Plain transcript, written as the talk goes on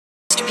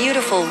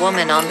beautiful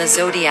woman on the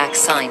zodiac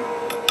sign.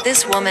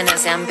 This woman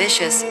is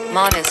ambitious,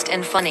 modest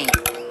and funny.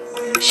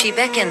 She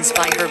beckons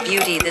by her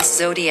beauty. This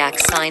zodiac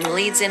sign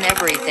leads in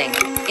everything,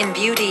 in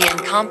beauty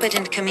and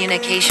competent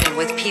communication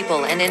with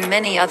people and in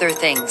many other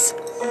things.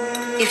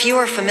 If you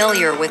are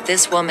familiar with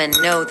this woman,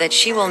 know that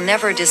she will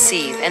never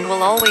deceive and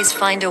will always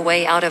find a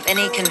way out of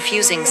any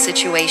confusing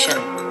situation.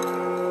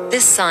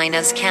 This sign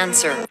is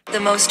Cancer, the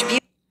most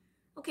beautiful.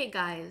 Okay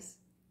guys,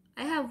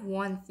 I have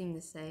one thing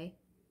to say.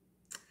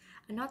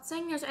 I'm not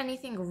saying there's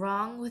anything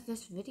wrong with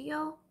this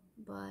video,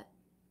 but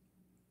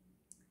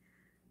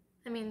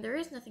there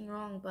is nothing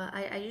wrong, but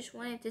I just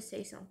wanted to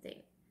say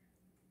something.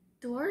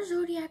 Do our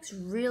zodiacs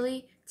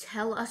really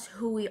tell us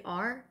who we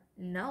are?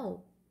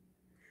 No.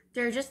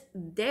 They're just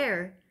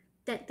there.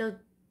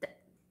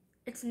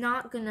 It's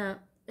not gonna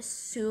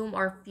assume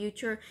our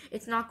future.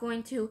 It's not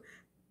going to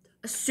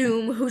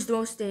assume who's the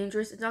most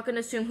dangerous. It's not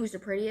gonna assume who's the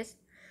prettiest.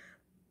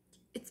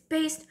 It's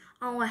based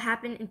on what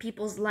happened in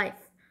people's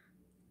life,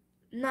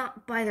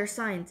 not by their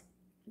signs.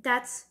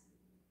 That's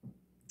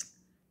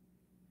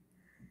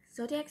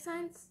zodiac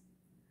signs.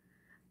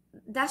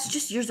 That's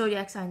just your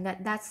zodiac sign.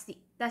 That's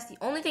the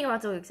only thing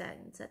about zodiac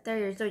signs, that they're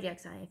your zodiac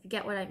sign, if you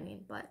get what I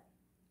mean. But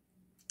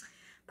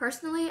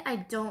personally, I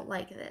don't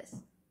like this.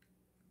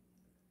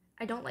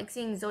 I don't like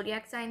seeing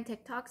zodiac sign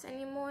TikToks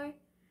anymore,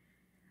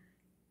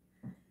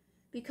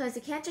 because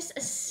they can't just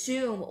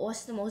assume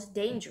what's the most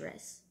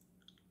dangerous.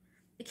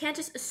 They can't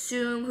just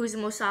assume who's the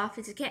most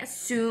softest. They can't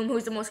assume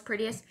who's the most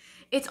prettiest.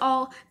 It's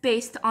all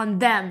based on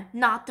them,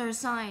 not their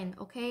sign,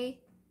 okay?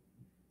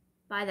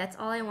 Bye, that's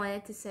all I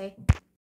wanted to say.